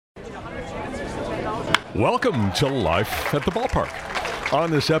Welcome to Life at the Ballpark.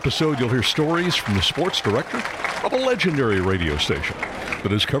 On this episode, you'll hear stories from the sports director of a legendary radio station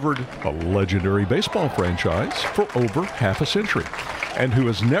that has covered a legendary baseball franchise for over half a century and who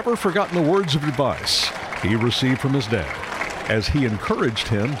has never forgotten the words of advice he received from his dad as he encouraged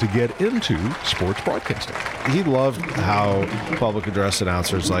him to get into sports broadcasting. He loved how public address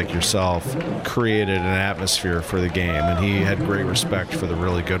announcers like yourself created an atmosphere for the game, and he had great respect for the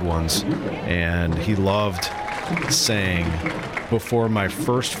really good ones. And he loved saying, before my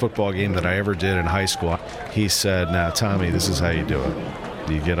first football game that I ever did in high school, he said, "Now, Tommy, this is how you do it.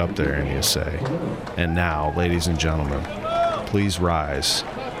 You get up there and you say, 'And now, ladies and gentlemen, please rise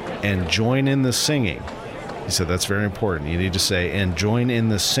and join in the singing.'" He said, "That's very important. You need to say, 'and join in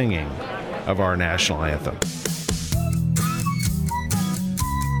the singing of our national anthem.'"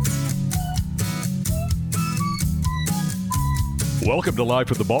 Welcome to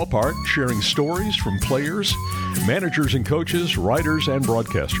Life at the Ballpark, sharing stories from players, managers and coaches, writers and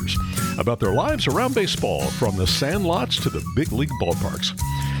broadcasters about their lives around baseball, from the sandlots to the big league ballparks.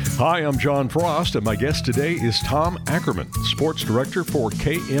 Hi, I'm John Frost, and my guest today is Tom Ackerman, sports director for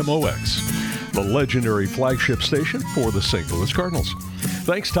KMOX, the legendary flagship station for the St. Louis Cardinals.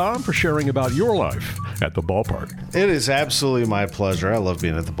 Thanks, Tom, for sharing about your life at the ballpark. It is absolutely my pleasure. I love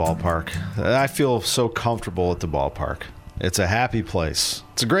being at the ballpark. I feel so comfortable at the ballpark. It's a happy place.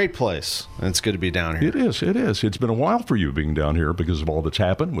 It's a great place, and it's good to be down here. It is. It's been a while for you being down here because of all that's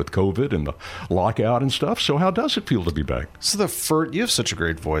happened with COVID and the lockout and stuff. So how does it feel to be back? So you have such a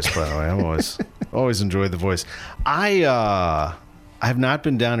great voice, by the way. I've always enjoyed the voice. I have not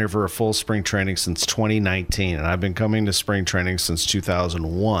been down here for a full spring training since 2019, and I've been coming to spring training since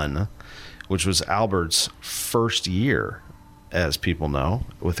 2001, which was Albert's first year, as people know,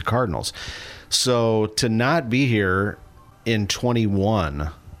 with the Cardinals. So to not be here in 21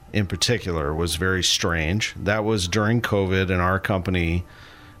 in particular was very strange. That was during COVID, and our company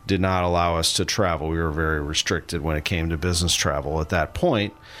did not allow us to travel. We were very restricted when it came to business travel at that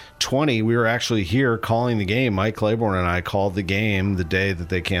point. 20, we were actually here calling the game. Mike Claiborne and I called the game the day that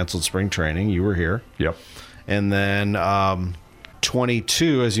they canceled spring training. You were here. Yep. And then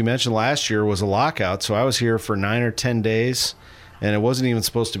 22, as you mentioned, last year was a lockout, so I was here for 9 or 10 days, and it wasn't even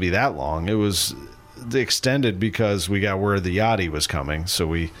supposed to be that long. It was extended because we got word the Yachty was coming, so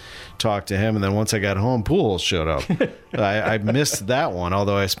we talked to him, and then once I got home, Pujols showed up. I missed that one,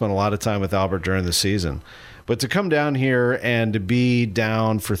 although I spent a lot of time with Albert during the season. But to come down here and to be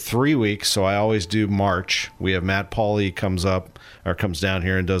down for 3 weeks, so I always do March. We have Matt Pauley comes down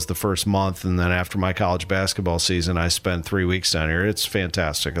here and does the first month, and then after my college basketball season, I spend 3 weeks down here. It's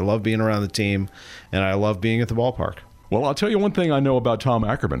fantastic. I love being around the team, and I love being at the ballpark. Well, I'll tell you one thing I know about Tom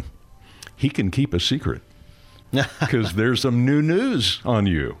Ackerman. He can keep a secret because there's some new news on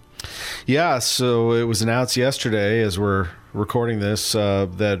you. Yeah, so it was announced yesterday as we're recording this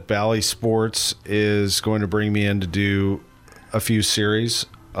that Bally Sports is going to bring me in to do a few series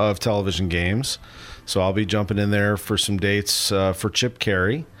of television games. So I'll be jumping in there for some dates for Chip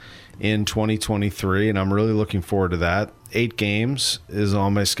Caray in 2023, and I'm really looking forward to that. 8 games is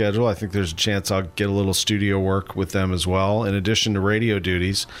on my schedule. I think there's a chance I'll get a little studio work with them as well, in addition to radio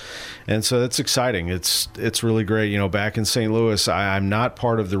duties. And so that's exciting. It's really great. You know, back in St. Louis, I'm not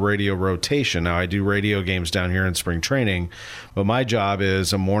part of the radio rotation. Now, I do radio games down here in spring training, but my job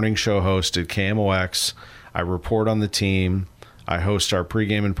is a morning show host at KMOX. I report on the team. I host our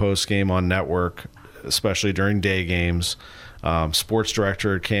pregame and postgame on network, especially during day games. Sports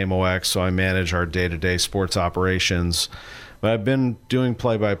director at KMOX, so I manage our day-to-day sports operations. But I've been doing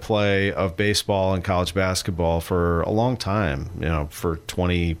play-by-play of baseball and college basketball for a long time, for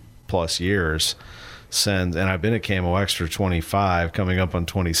 20-plus years. And I've been at KMOX for 25, coming up on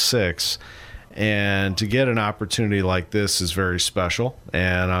 26. And to get an opportunity like this is very special,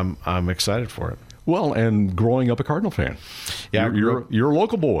 and I'm excited for it. Well, and growing up a Cardinal fan. Yeah, you're a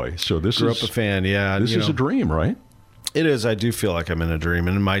local boy, so this grew up a fan. Yeah, this is a dream, right? It is. I do feel like I'm in a dream.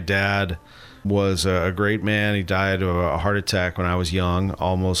 And my dad was a great man. He died of a heart attack when I was young,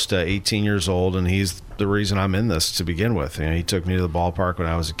 almost 18 years old, and he's the reason I'm in this to begin with. He took me to the ballpark when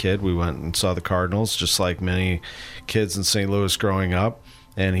I was a kid. We went and saw the Cardinals, just like many kids in St. Louis growing up,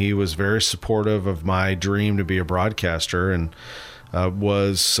 and he was very supportive of my dream to be a broadcaster and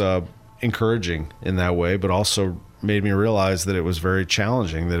was encouraging in that way, but also made me realize that it was very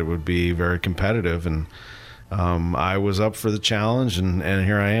challenging, that it would be very competitive, and I was up for the challenge, and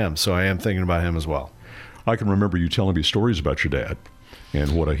here I am. So I am thinking about him as well. I can remember you telling me stories about your dad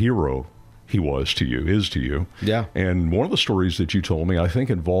and what a hero he is to you. Yeah. And one of the stories that you told me, I think,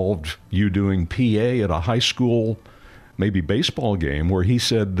 involved you doing PA at a high school maybe baseball game where he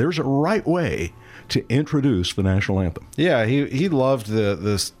said there's a right way to introduce the national anthem. Yeah, he loved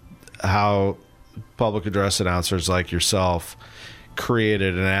this how public address announcers like yourself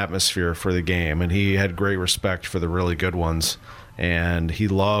created an atmosphere for the game, and he had great respect for the really good ones. And he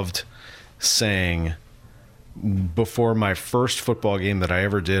loved saying, before my first football game that I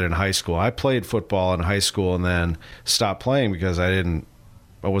ever did in high school, I played football in high school and then stopped playing because I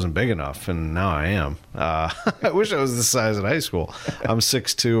wasn't big enough, and now I am. I wish I was this size in high school. I'm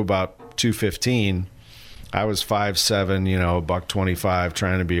 6'2", about 215. I was 5'7", $125,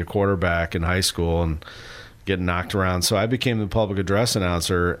 trying to be a quarterback in high school and getting knocked around. So I became the public address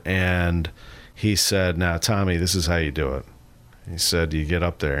announcer, and he said, "Now, Tommy, this is how you do it." He said, "You get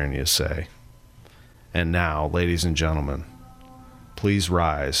up there and you say, 'And now, ladies and gentlemen, please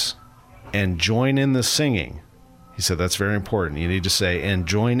rise and join in the singing.'" He said, "That's very important. You need to say, 'and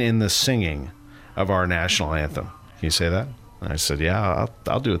join in the singing of our national anthem.'" Can you say that? And I said, "Yeah,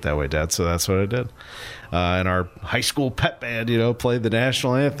 I'll do it that way, Dad." So that's what I did. And our high school pep band, played the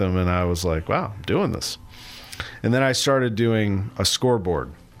national anthem, and I was like, "Wow, I'm doing this." And then I started doing a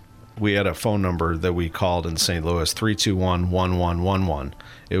scoreboard. We had a phone number that we called in St. Louis, 321-1111.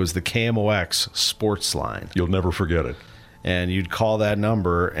 It was the KMOX sports line. You'll never forget it. And you'd call that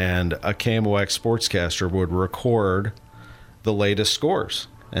number, and a KMOX sportscaster would record the latest scores.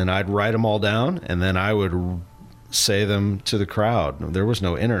 And I'd write them all down, and then I would say them to the crowd. There was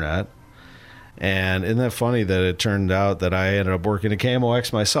no internet. And isn't that funny that it turned out that I ended up working at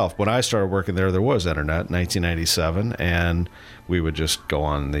KMOX myself? When I started working there was internet in 1997, and we would just go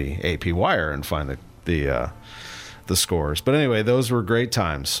on the AP wire and find the scores. But anyway, those were great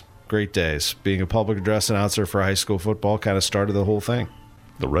times, great days. Being a public address announcer for high school football kind of started the whole thing.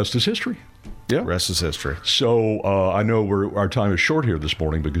 The rest is history. Yeah, rest is history. So I know our time is short here this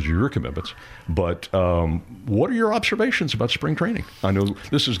morning because of your commitments, but what are your observations about spring training? I know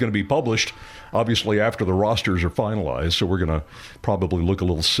this is going to be published, obviously, after the rosters are finalized, so we're going to probably look a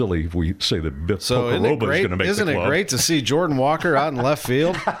little silly if we say that Biff Pocoroba is going to make the club. Isn't it great to see Jordan Walker out in left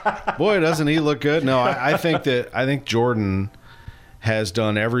field? Boy, doesn't he look good. No, I think Jordan has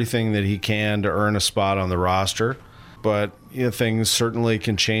done everything that he can to earn a spot on the roster. But things certainly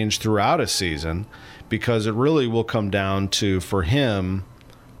can change throughout a season, because it really will come down to, for him,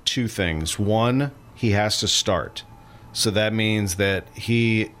 two things. One, he has to start. So that means that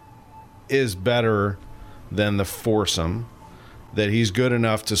he is better than the foursome, that he's good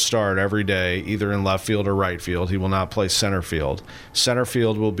enough to start every day, either in left field or right field. He will not play center field. Center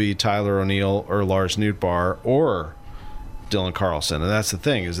field will be Tyler O'Neill or Lars Nootbaar or Dylan Carlson. And that's the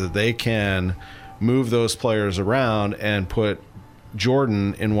thing, is that they can move those players around and put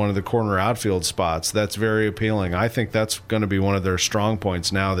Jordan in one of the corner outfield spots. That's very appealing. I think that's going to be one of their strong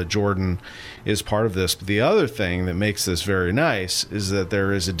points now that Jordan is part of this. But the other thing that makes this very nice is that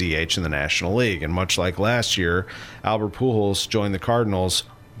there is a DH in the National League. And much like last year, Albert Pujols joined the Cardinals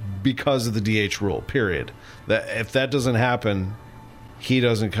because of the DH rule, period. That if that doesn't happen, he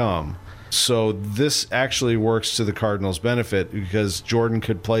doesn't come. So this actually works to the Cardinals' benefit, because Jordan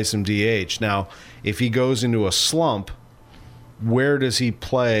could play some DH. Now, if he goes into a slump, where does he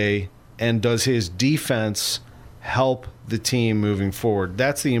play, and does his defense help the team moving forward?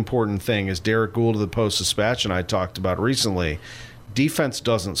 That's the important thing, as Derek Gould of the Post-Dispatch and I talked about recently. Defense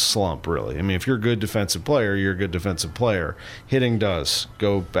doesn't slump, really. I mean, if you're a good defensive player, you're a good defensive player. Hitting does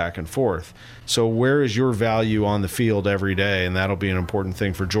go back and forth. So where is your value on the field every day? And that'll be an important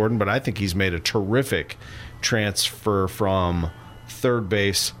thing for Jordan. But I think he's made a terrific transfer from third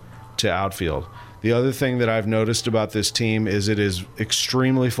base to outfield. The other thing that I've noticed about this team is it is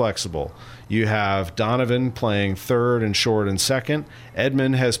extremely flexible. You have Donovan playing third and short and second.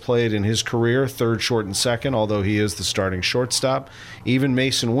 Edman has played in his career third, short, and second, although he is the starting shortstop. Even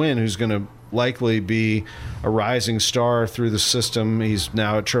Mason Wynn, who's going to likely be a rising star through the system. He's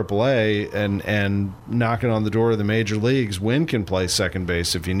now at AAA and knocking on the door of the major leagues. Wynn can play second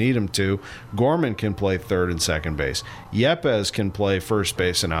base if you need him to. Gorman can play third and second base. Yepes can play first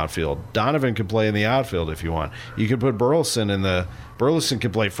base and outfield. Donovan can play in the outfield if you want. You can put Burleson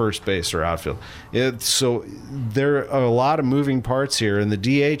can play first base or outfield. So there are a lot of moving parts here, and the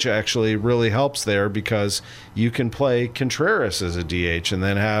DH actually really helps there, because you can play Contreras as a DH and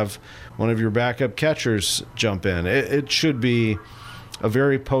then have one of your backup catchers jump in. It should be a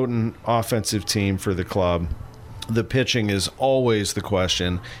very potent offensive team for the club. The pitching is always the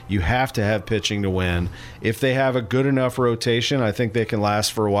question. You have to have pitching to win. If they have a good enough rotation, I think they can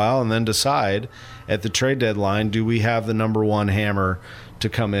last for a while, and then decide at the trade deadline, do we have the number one hammer to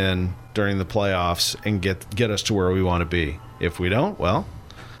come in during the playoffs and get us to where we want to be? If we don't, well,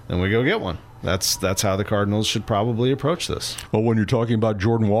 then we go get one. That's how the Cardinals should probably approach this. Well, when you're talking about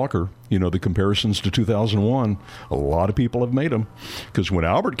Jordan Walker, the comparisons to 2001, a lot of people have made them. Because when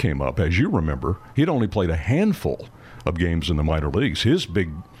Albert came up, as you remember, he'd only played a handful of games in the minor leagues. His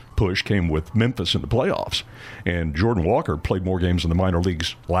big push came with Memphis in the playoffs. And Jordan Walker played more games in the minor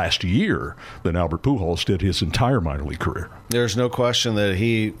leagues last year than Albert Pujols did his entire minor league career. There's no question that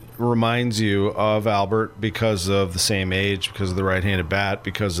he reminds you of Albert because of the same age, because of the right-handed bat,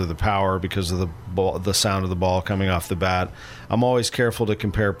 because of the power, because of the sound of the ball coming off the bat. I'm always careful to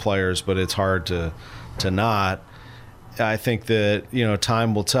compare players, but it's hard to not. I think that,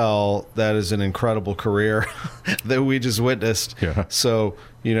 time will tell. That is an incredible career that we just witnessed. Yeah. So,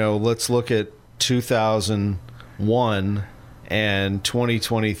 let's look at 2001 and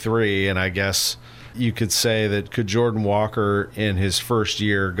 2023, and I guess you could say that could Jordan Walker in his first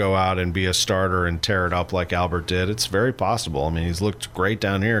year go out and be a starter and tear it up like Albert did? It's very possible. I mean, he's looked great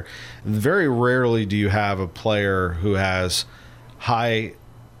down here. Very rarely do you have a player who has high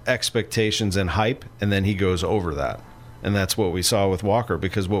expectations and hype, and then he goes over that. And that's what we saw with Walker,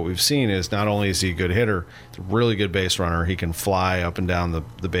 because what we've seen is not only is he a good hitter, he's a really good base runner. He can fly up and down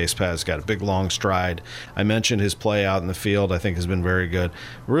the base paths. He's got a big, long stride. I mentioned his play out in the field, I think, has been very good.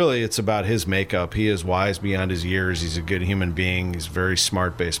 Really, it's about his makeup. He is wise beyond his years. He's a good human being. He's a very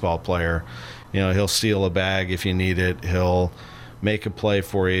smart baseball player. He'll steal a bag if you need it. He'll make a play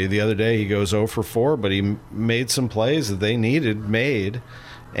for you. The other day, he goes 0 for 4, but he made some plays that they needed made,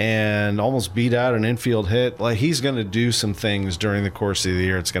 and almost beat out an infield hit. Like, he's going to do some things during the course of the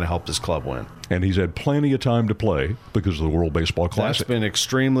year. It's going to help his club win. And he's had plenty of time to play because of the World Baseball Classic. That's been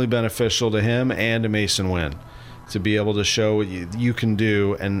extremely beneficial to him and to Mason Wynn, to be able to show what you can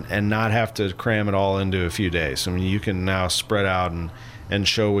do and not have to cram it all into a few days. I mean, you can now spread out and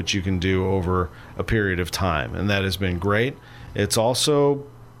show what you can do over a period of time, and that has been great. It's also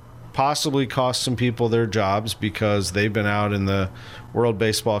possibly cost some people their jobs because they've been out in the World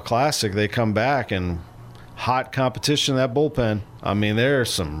Baseball Classic. They come back and hot competition in that bullpen. I mean, there are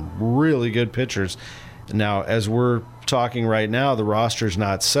some really good pitchers. Now, as we're talking right now, the roster's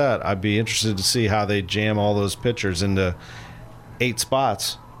not set. I'd be interested to see how they jam all those pitchers into 8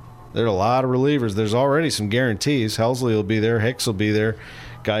 spots. There are a lot of relievers. There's already some guarantees. Helsley will be there. Hicks will be there.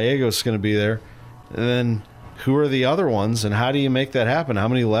 Gallegos going to be there. And then who are the other ones, and how do you make that happen? How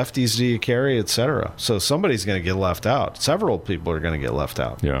many lefties do you carry, et cetera? So somebody's going to get left out. Several people are going to get left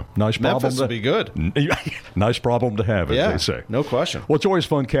out. Yeah, nice problem. Memphis will be good. Nice problem to have, as they say. No question. Well, it's always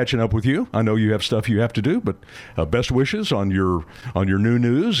fun catching up with you. I know you have stuff you have to do, but best wishes on your new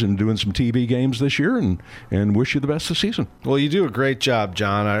news and doing some TV games this year, and wish you the best this season. Well, you do a great job,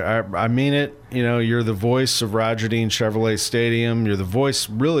 John. I mean it. You're the voice of Roger Dean Chevrolet Stadium. You're the voice,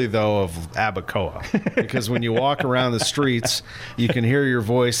 really, though, of Abacoa. Because when you walk around the streets, you can hear your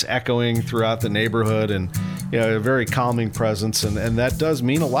voice echoing throughout the neighborhood, and a very calming presence, and that does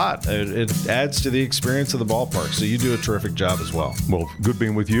mean a lot. It adds to the experience of the ballpark. So you do a terrific job as well. Well, good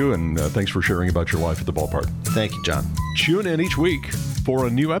being with you, and thanks for sharing about your life at the ballpark. Thank you, John. Tune in each week for a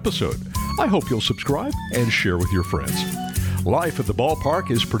new episode. I hope you'll subscribe and share with your friends. Life at the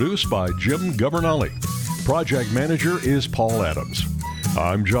Ballpark is produced by Jim Governale. Project manager is Paul Adams.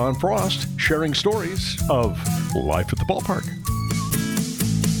 I'm John Frost, sharing stories of life at the ballpark.